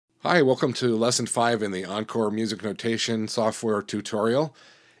Hi, welcome to Lesson 5 in the Encore Music Notation software tutorial.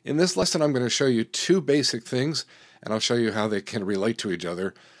 In this lesson, I'm going to show you two basic things, and I'll show you how they can relate to each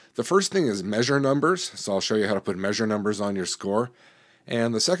other. The first thing is measure numbers, so I'll show you how to put measure numbers on your score.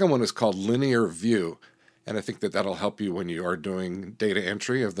 And the second one is called linear view, and I think that that'll help you when you are doing data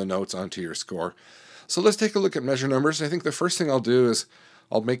entry of the notes onto your score. So let's take a look at measure numbers. I think the first thing I'll do is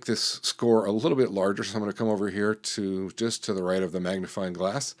I'll make this score a little bit larger, so I'm going to come over here to just to the right of the magnifying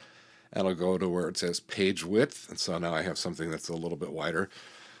glass. And I'll go to where it says page width, and so now I have something that's a little bit wider.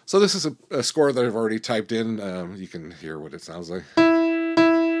 So this is a score that I've already typed in. You can hear what it sounds like.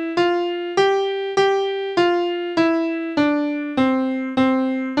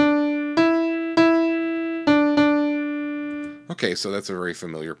 Okay, so that's a very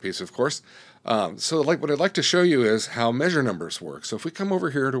familiar piece, of course. So what I'd like to show you is how measure numbers work. So if we come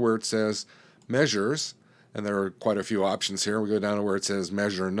over here to where it says measures, and there are quite a few options here. We go down to where it says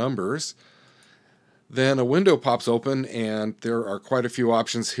measure numbers. Then a window pops open, and there are quite a few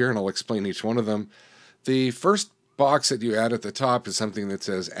options here, and I'll explain each one of them. The first box that you add at the top is something that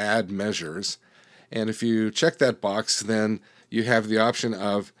says add measures. And if you check that box, then you have the option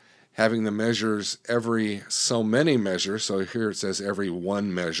of having the measures every so many measures. So here it says every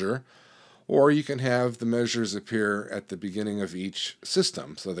one measure. Or you can have the measures appear at the beginning of each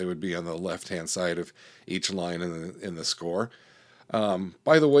system. So they would be on the left-hand side of each line in the score.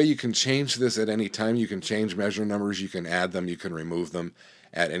 By the way, you can change this at any time. You can change measure numbers. You can add them. You can remove them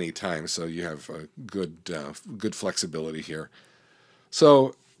at any time. So you have a good flexibility here.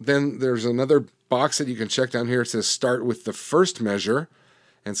 So then there's another box that you can check down here. It says start with the first measure.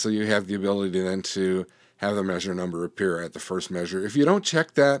 And so you have the ability then to have the measure number appear at the first measure. If you don't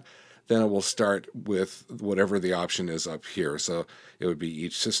check that, then it will start with whatever the option is up here. So it would be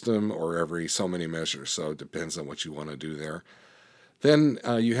each system or every so many measures. So it depends on what you want to do there. Then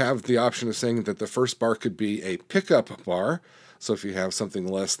you have the option of saying that the first bar could be a pickup bar. So if you have something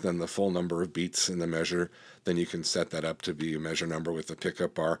less than the full number of beats in the measure, then you can set that up to be a measure number with a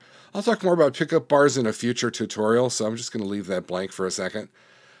pickup bar. I'll talk more about pickup bars in a future tutorial, so I'm just going to leave that blank for a second.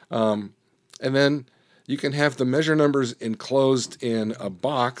 And then you can have the measure numbers enclosed in a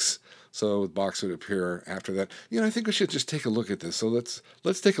box. So the box would appear after that. I think we should just take a look at this. So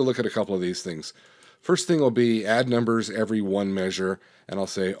let's take a look at a couple of these things. First thing will be add numbers every one measure, and I'll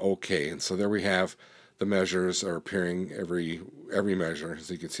say OK. And so there we have the measures are appearing every measure.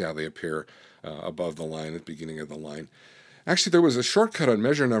 So you can see how they appear above the line at the beginning of the line. Actually, there was a shortcut on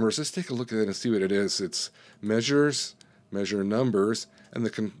measure numbers. Let's take a look at it and see what it is. It's measures, measure numbers, and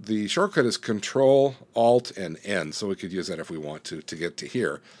the shortcut is Control, Alt, and N. So we could use that if we want to get to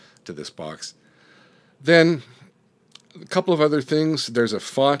here, to this box. Then a couple of other things. There's a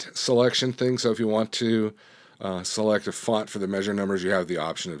font selection thing. So if you want to select a font for the measure numbers, you have the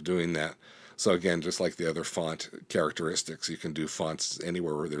option of doing that. So again, just like the other font characteristics, you can do fonts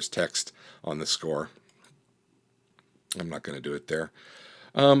anywhere where there's text on the score. I'm not going to do it there.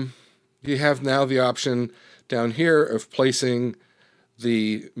 You have now the option down here of placing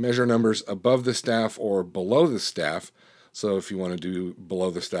the measure numbers above the staff or below the staff. So if you want to do below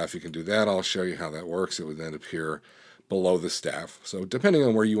the staff, you can do that. I'll show you how that works. It would then appear below the staff. So depending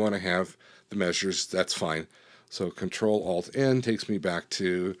on where you want to have the measures, that's fine. So Control Alt N takes me back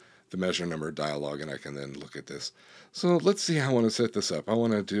to the measure number dialog, and I can then look at this. So let's see how I want to set this up. I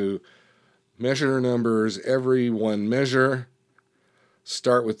want to do measure numbers every one measure,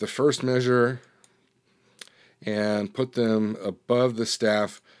 start with the first measure, and put them above the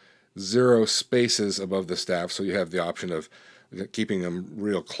staff, 0 spaces above the staff. So you have the option of keeping them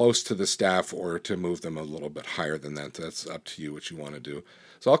real close to the staff or to move them a little bit higher than that. That's up to you what you want to do.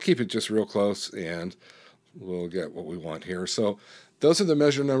 So I'll keep it just real close, and we'll get what we want here. So those are the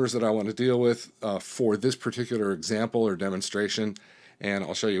measure numbers that I want to deal with for this particular example or demonstration, and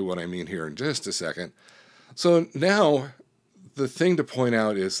I'll show you what I mean here in just a second. So now the thing to point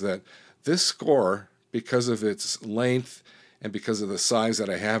out is that this score, because of its length and because of the size that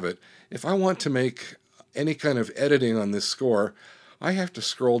I have it, if I want to make any kind of editing on this score, I have to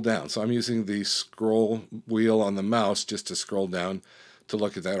scroll down. So I'm using the scroll wheel on the mouse just to scroll down to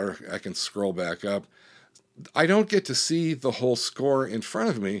look at that, or I can scroll back up. I don't get to see the whole score in front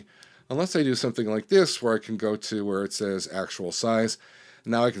of me unless I do something like this, where I can go to where it says actual size.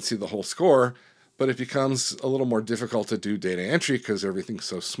 Now I can see the whole score, but it becomes a little more difficult to do data entry because everything's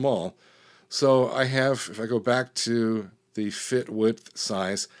so small. So I have, if I go back to the fit width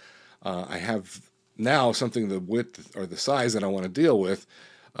size, I have now something the width or the size that I want to deal with,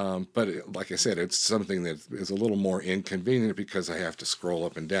 but like I said, it's something that is a little more inconvenient because I have to scroll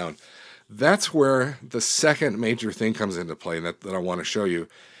up and down. That's where the second major thing comes into play that I want to show you,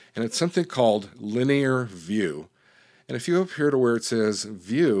 and it's something called linear view. And if you go up here to where it says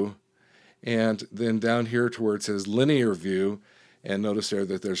view, and then down here to where it says linear view, and notice there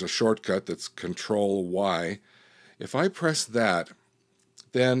that there's a shortcut that's Control Y. If I press that,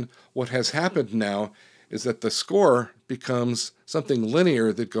 then what has happened now is that the score becomes something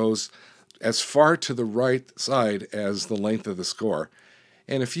linear that goes as far to the right side as the length of the score.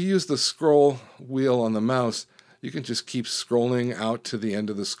 And if you use the scroll wheel on the mouse, you can just keep scrolling out to the end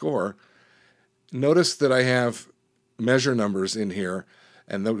of the score. Notice that I have measure numbers in here,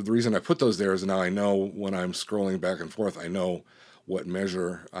 and the reason I put those there is now I know when I'm scrolling back and forth, I know what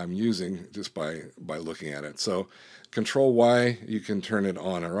measure I'm using just by looking at it. So Control Y, you can turn it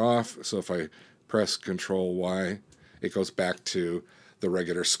on or off. So if I press Control Y, it goes back to the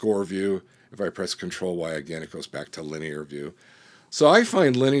regular score view. If I press Control Y again, it goes back to linear view. So I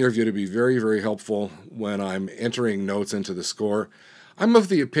find linear view to be very, very helpful when I'm entering notes into the score. I'm of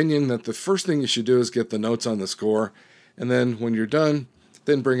the opinion that the first thing you should do is get the notes on the score, and then when you're done,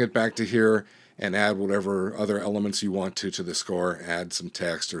 then bring it back to here and add whatever other elements you want to the score, add some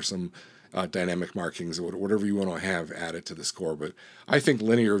text or some dynamic markings, or whatever you want to have added to the score. But I think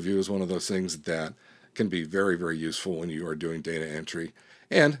linear view is one of those things that can be very, very useful when you are doing data entry.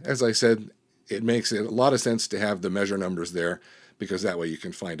 And as I said, it makes it a lot of sense to have the measure numbers there, because that way you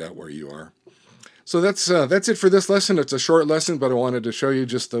can find out where you are. So that's it for this lesson. It's a short lesson, but I wanted to show you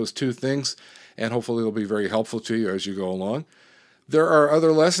just those two things, and hopefully it'll be very helpful to you as you go along. There are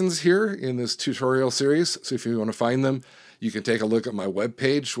other lessons here in this tutorial series, so if you want to find them, you can take a look at my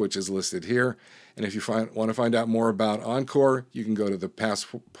webpage, which is listed here. And if you want to find out more about Encore, you can go to the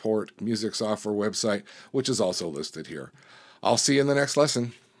Passport Music Software website, which is also listed here. I'll see you in the next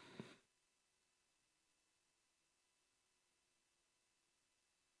lesson.